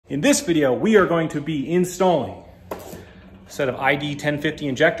In this video, we are going to be installing a set of ID 1050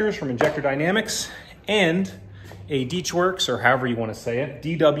 injectors from Injector Dynamics and a DeatschWerks, or however you want to say it,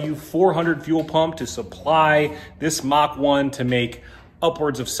 DW400 fuel pump to supply this Mach 1 to make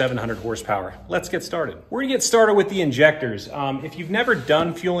upwards of 700 horsepower. Let's get started. We're gonna get started with the injectors. If you've never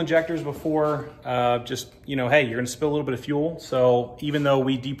done fuel injectors before, just, hey, you're gonna spill a little bit of fuel. So even though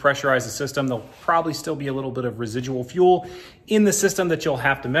we depressurize the system, there'll probably still be a little bit of residual fuel in the system that you'll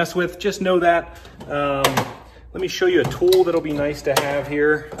have to mess with. Just know that. Let me show you a tool that'll be nice to have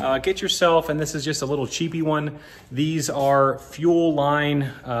here. Get yourself, and this is just a little cheapy one. These are fuel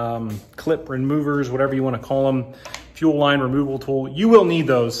line clip removers, whatever you want to call them. Fuel line removal tool. You will need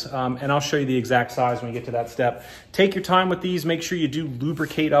those, and I'll show you the exact size when we get to that step. Take your time with these. Make sure you do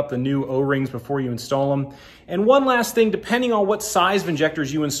lubricate up the new O-rings before you install them. And one last thing, depending on what size of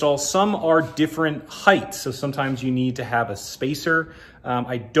injectors you install, some are different heights. So sometimes you need to have a spacer.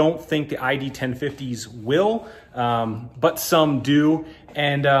 I don't think the ID 1050s will, but some do.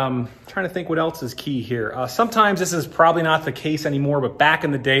 And trying to think what else is key here. Sometimes this is probably not the case anymore, but back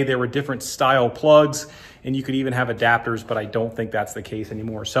in the day, there were different style plugs and you could even have adapters, but I don't think that's the case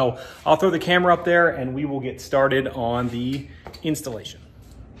anymore. So I'll throw the camera up there and we will get started on the installation.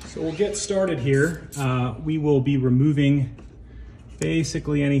 So we'll get started here. We will be removing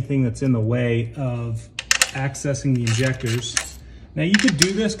basically anything that's in the way of accessing the injectors. Now you could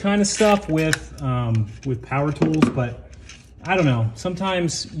do this kind of stuff with power tools, but I don't know.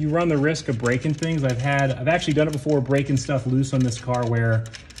 Sometimes you run the risk of breaking things. I've actually done it before, breaking stuff loose on this car where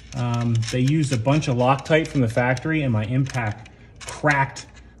they used a bunch of Loctite from the factory and my impact cracked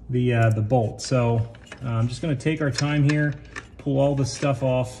the bolt. So I'm just gonna take our time here, pull all this stuff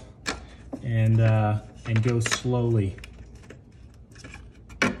off and go slowly.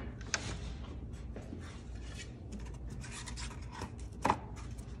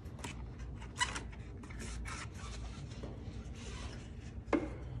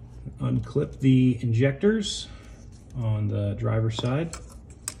 Unclip the injectors on the driver's side.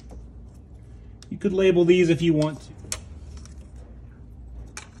 You could label these if you want to.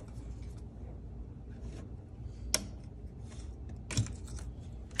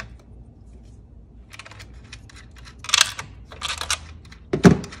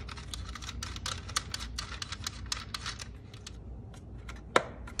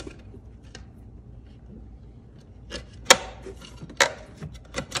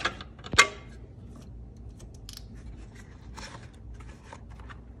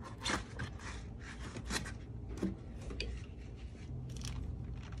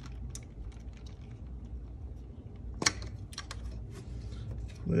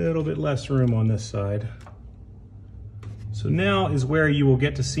 Little bit less room on this side. So now is where you will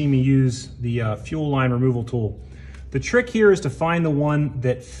get to see me use the fuel line removal tool. The trick here is to find the one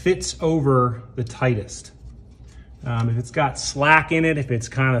that fits over the tightest. If it's got slack in it, if it's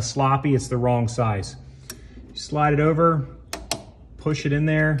kind of sloppy, it's the wrong size. You slide it over, push it in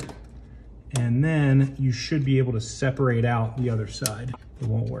there, and then you should be able to separate out the other side. It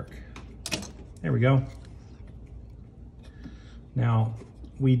won't work. There we go. Now,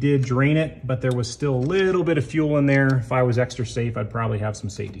 we did drain it, but there was still a little bit of fuel in there. If I was extra safe, I'd probably have some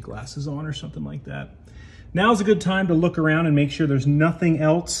safety glasses on or something like that. Now's a good time to look around and make sure there's nothing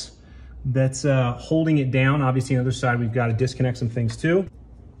else that's holding it down. Obviously, on the other side, we've got to disconnect some things too.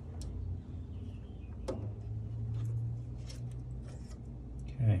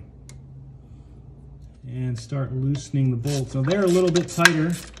 Okay. And start loosening the bolts. So they're a little bit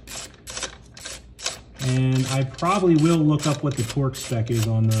tighter. And I probably will look up what the torque spec is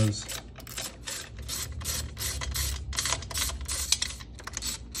on those.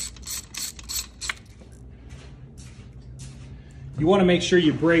 You want to make sure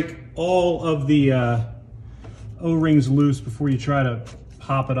you break all of the O-rings loose before you try to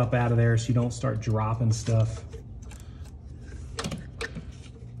pop it up out of there so you don't start dropping stuff.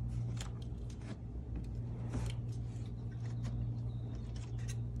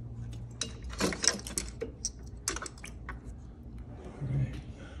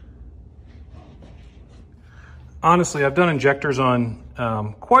 Honestly, I've done injectors on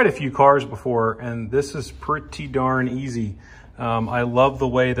quite a few cars before, and this is pretty darn easy. I love the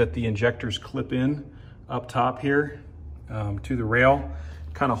way that the injectors clip in up top here to the rail.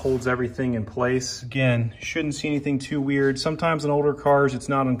 Kind of holds everything in place. Again, shouldn't see anything too weird. Sometimes in older cars, it's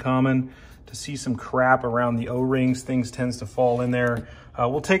not uncommon to see some crap around the O-rings. Things tends to fall in there.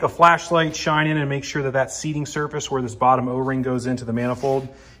 We'll take a flashlight, shine in, and make sure that that seating surface where this bottom O-ring goes into the manifold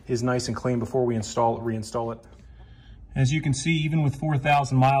is nice and clean before we reinstall it. As you can see, even with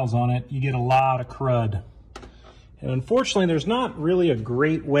 4,000 miles on it, you get a lot of crud. And unfortunately, there's not really a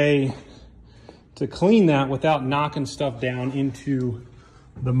great way to clean that without knocking stuff down into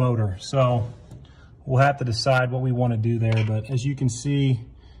the motor. So we'll have to decide what we want to do there. But as you can see,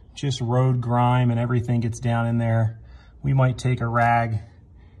 just road grime and everything gets down in there. We might take a rag,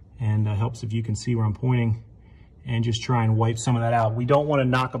 and helps if you can see where I'm pointing, and just try and wipe some of that out. We don't want to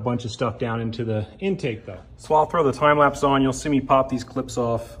knock a bunch of stuff down into the intake though. So I'll throw the time lapse on. You'll see me pop these clips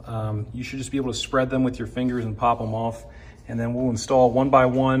off. You should just be able to spread them with your fingers and pop them off. And then we'll install one by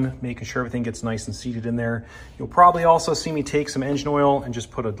one, making sure everything gets nice and seated in there. You'll probably also see me take some engine oil and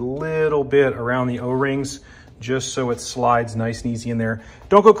just put a little bit around the O-rings, just so it slides nice and easy in there.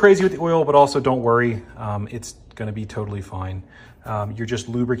 Don't go crazy with the oil, but also don't worry. It's gonna be totally fine. You're just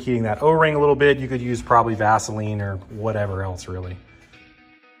lubricating that O-ring a little bit. You could use probably Vaseline or whatever else really.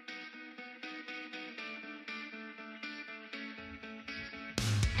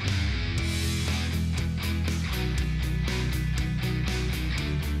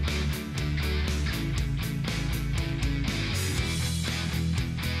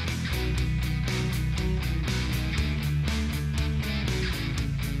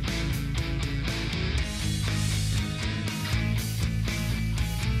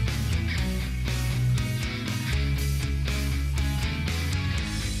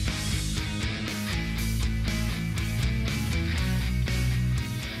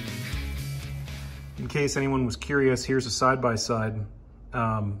 In case anyone was curious, here's a side-by-side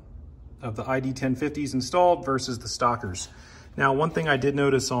of the ID 1050s installed versus the stockers. Now, one thing I did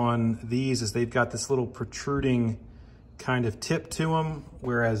notice on these is they've got this little protruding kind of tip to them,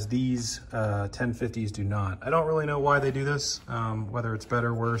 whereas these 1050s do not. I don't really know why they do this, whether it's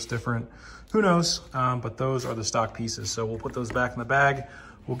better, worse, different, who knows, but those are the stock pieces. So we'll put those back in the bag.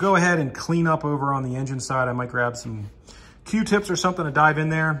 We'll go ahead and clean up over on the engine side. I might grab some Q-tips or something to dive in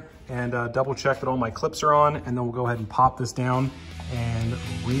there and double check that all my clips are on, and then we'll go ahead and pop this down and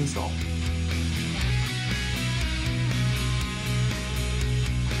reinstall.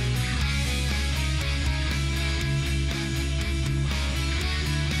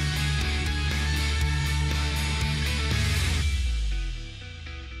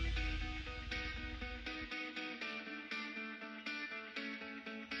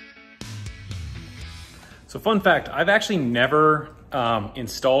 So fun fact, I've actually never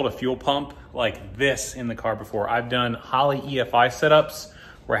installed a fuel pump like this in the car before. I've done Holley EFI setups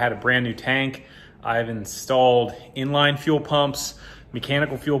where I had a brand new tank. I've installed inline fuel pumps,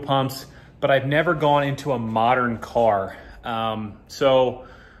 mechanical fuel pumps, but I've never gone into a modern car. So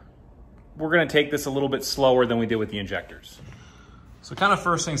we're gonna take this a little bit slower than we did with the injectors. So kind of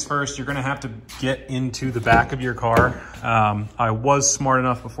first things first, you're gonna have to get into the back of your car. I was smart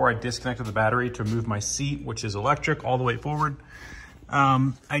enough before I disconnected the battery to move my seat, which is electric, all the way forward.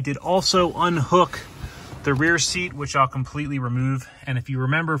 I did also unhook the rear seat, which I'll completely remove. And if you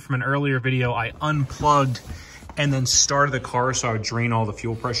remember from an earlier video, I unplugged and then started the car so I would drain all the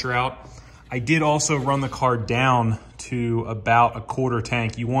fuel pressure out. I did also run the car down to about a quarter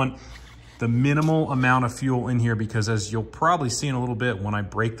tank. You want the minimal amount of fuel in here because, as you'll probably see in a little bit, when I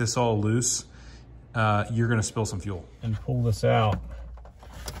break this all loose, you're gonna spill some fuel. And pull this out.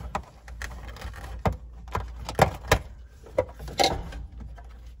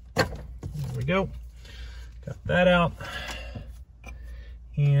 There we go. Got that out.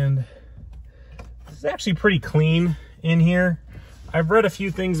 And this is actually pretty clean in here. I've read a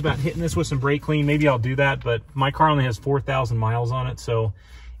few things about hitting this with some brake clean. Maybe I'll do that, but my car only has 4,000 miles on it, so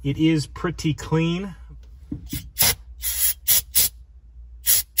it is pretty clean.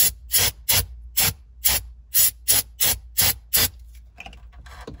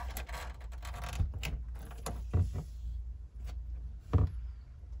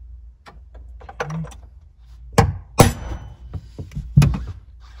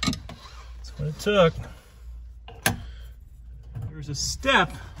 That's what it took. There's a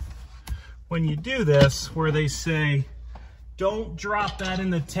step when you do this where they say, don't drop that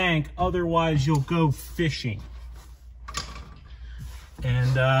in the tank, otherwise you'll go fishing.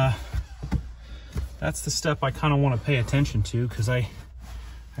 And that's the step I kind of want to pay attention to, because I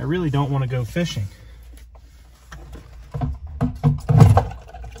really don't want to go fishing.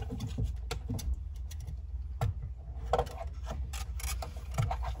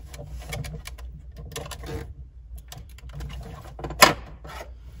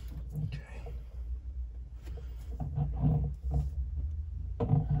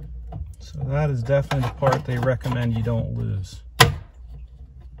 So that is definitely the part they recommend you don't lose.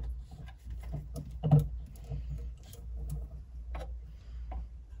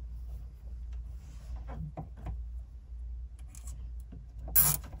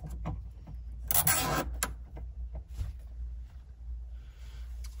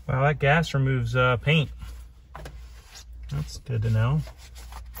 Wow, that gas removes paint. That's good to know.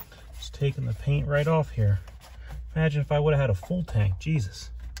 Just taking the paint right off here. Imagine if I would have had a full tank, Jesus.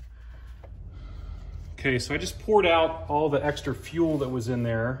 Okay, so I just poured out all the extra fuel that was in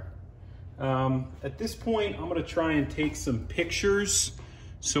there. At this point, I'm gonna try and take some pictures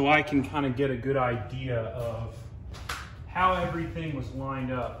so I can kind of get a good idea of how everything was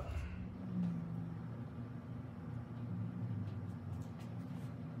lined up.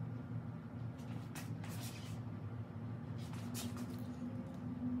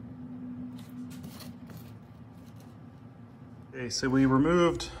 Okay, so we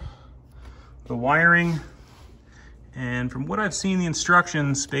removed the wiring, and from what I've seen the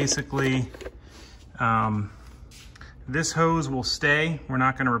instructions, basically this hose will stay. We're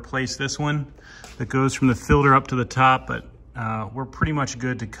not going to replace this one that goes from the filter up to the top, but we're pretty much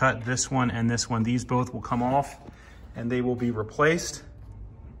good to cut this one and this one. These both will come off and they will be replaced.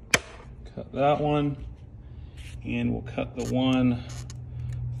 Cut that one, and we'll cut the one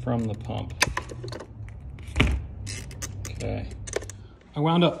from the pump. Okay. I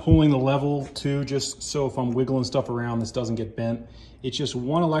wound up pulling the level too, just so if I'm wiggling stuff around, this doesn't get bent. It's just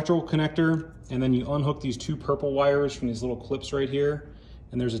one electrical connector, and then you unhook these two purple wires from these little clips right here,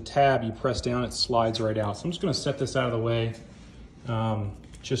 and there's a tab, you press down, it slides right out. So I'm just gonna set this out of the way,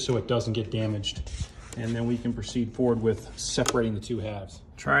 just so it doesn't get damaged. And then we can proceed forward with separating the two halves.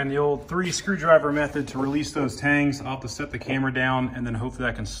 Trying the old 3 screwdriver method to release those tangs. I'll have to set the camera down, and then hopefully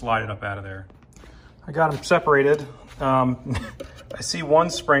I can slide it up out of there. I got them separated. I see one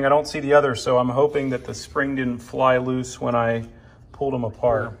spring, I don't see the other, so I'm hoping that the spring didn't fly loose when I pulled them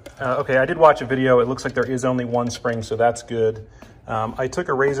apart. Okay, I did watch a video. It looks like there is only one spring, so that's good. I took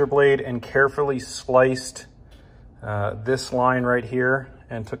a razor blade and carefully sliced this line right here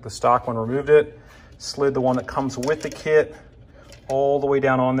and took the stock one, removed it, slid the one that comes with the kit all the way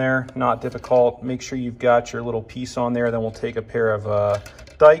down on there. Not difficult. Make sure you've got your little piece on there. Then we'll take a pair of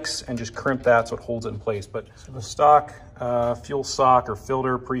dikes and just crimp that so it holds it in place. But so the stock fuel sock or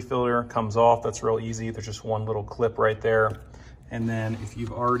filter, pre-filter comes off. That's real easy. There's just one little clip right there. And then if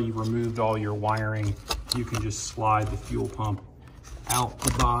you've already removed all your wiring, you can just slide the fuel pump out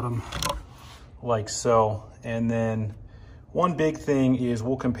the bottom like so. And then one big thing is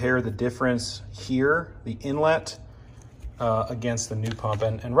we'll compare the difference here, the inlet, against the new pump.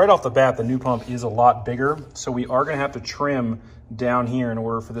 And right off the bat, the new pump is a lot bigger. So we are gonna have to trim down here in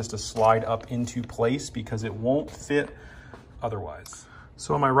order for this to slide up into place because it won't fit otherwise.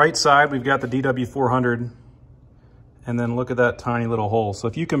 So on my right side, we've got the DW400, and then look at that tiny little hole. So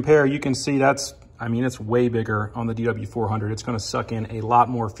if you compare, you can see that's, I mean, it's way bigger on the DW400. It's gonna suck in a lot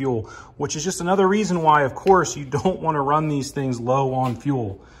more fuel, which is just another reason why, of course, you don't wanna run these things low on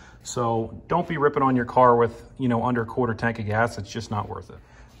fuel. So don't be ripping on your car with, you know, under a quarter tank of gas. It's just not worth it.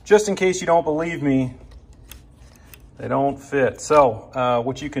 Just in case you don't believe me, they don't fit. So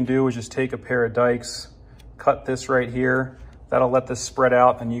what you can do is just take a pair of dikes, cut this right here. That'll let this spread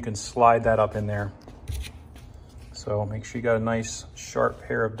out and you can slide that up in there. So make sure you got a nice sharp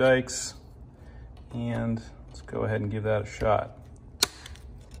pair of dikes, and let's go ahead and give that a shot.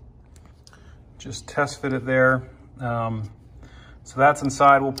 Just test fit it there. So that's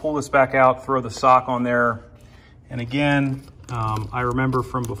inside. We'll pull this back out, throw the sock on there. And again, I remember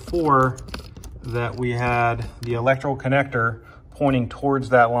from before that we had the electrical connector pointing towards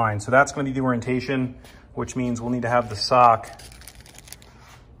that line. So that's going to be the orientation, which means we'll need to have the sock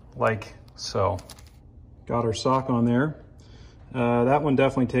like so. Got our sock on there. That one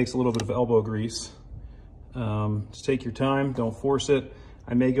definitely takes a little bit of elbow grease. Just take your time, don't force it.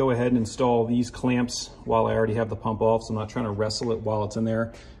 I may go ahead and install these clamps while I already have the pump off, so I'm not trying to wrestle it while it's in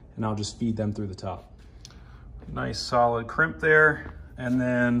there, and I'll just feed them through the top. Nice solid crimp there, and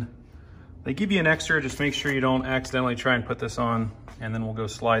then they give you an extra. Just make sure you don't accidentally try and put this on, and then we'll go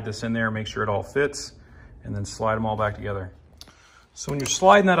slide this in there, make sure it all fits, and then slide them all back together. So when you're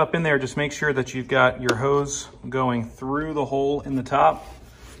sliding that up in there, just make sure that you've got your hose going through the hole in the top.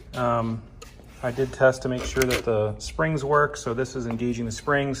 I did test to make sure that the springs work. So this is engaging the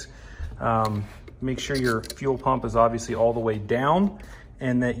springs. Make sure your fuel pump is obviously all the way down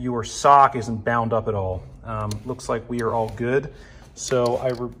and that your sock isn't bound up at all. Looks like we are all good. So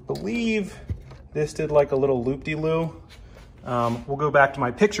I believe this did like a little loop-de-loo. We'll go back to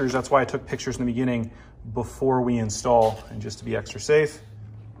my pictures. That's why I took pictures in the beginning before we install, and just to be extra safe.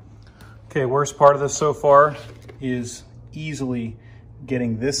 Okay, worst part of this so far is easily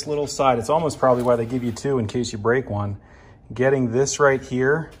getting this little side. It's almost probably why they give you two in case you break one. Getting this right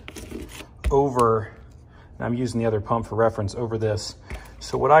here over, and I'm using the other pump for reference, over this.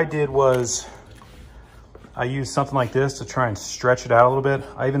 So what I did was I use something like this to try and stretch it out a little bit.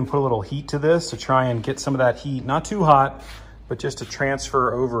 I even put a little heat to this to try and get some of that heat, not too hot, but just to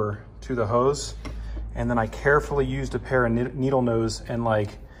transfer over to the hose. And then I carefully used a pair of needle nose and like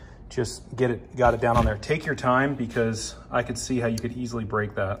just got it down on there. Take your time because I could see how you could easily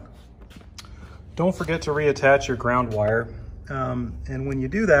break that. Don't forget to reattach your ground wire. And when you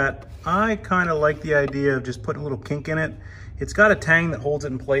do that, I kind of like the idea of just putting a little kink in it. It's got a tang that holds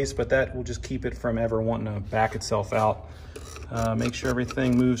it in place, but that will just keep it from ever wanting to back itself out. Make sure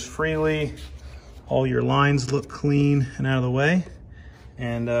everything moves freely. All your lines look clean and out of the way.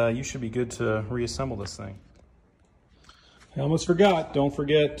 And you should be good to reassemble this thing. I almost forgot, don't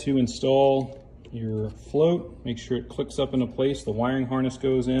forget to install your float. Make sure it clicks up into place, the wiring harness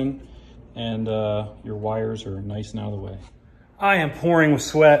goes in, and your wires are nice and out of the way. I am pouring with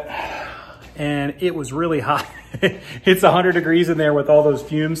sweat, and it was really hot. It's 100 degrees in there with all those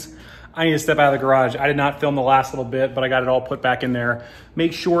fumes. I need to step out of the garage. I did not film the last little bit, but I got it all put back in there.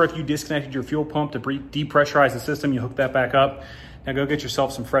 Make sure if you disconnected your fuel pump to depressurize the system, you hook that back up. Now go get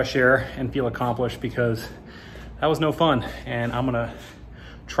yourself some fresh air and feel accomplished, because that was no fun. And I'm gonna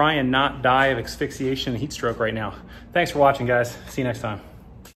try and not die of asphyxiation and heat stroke right now. Thanks for watching, guys. See you next time.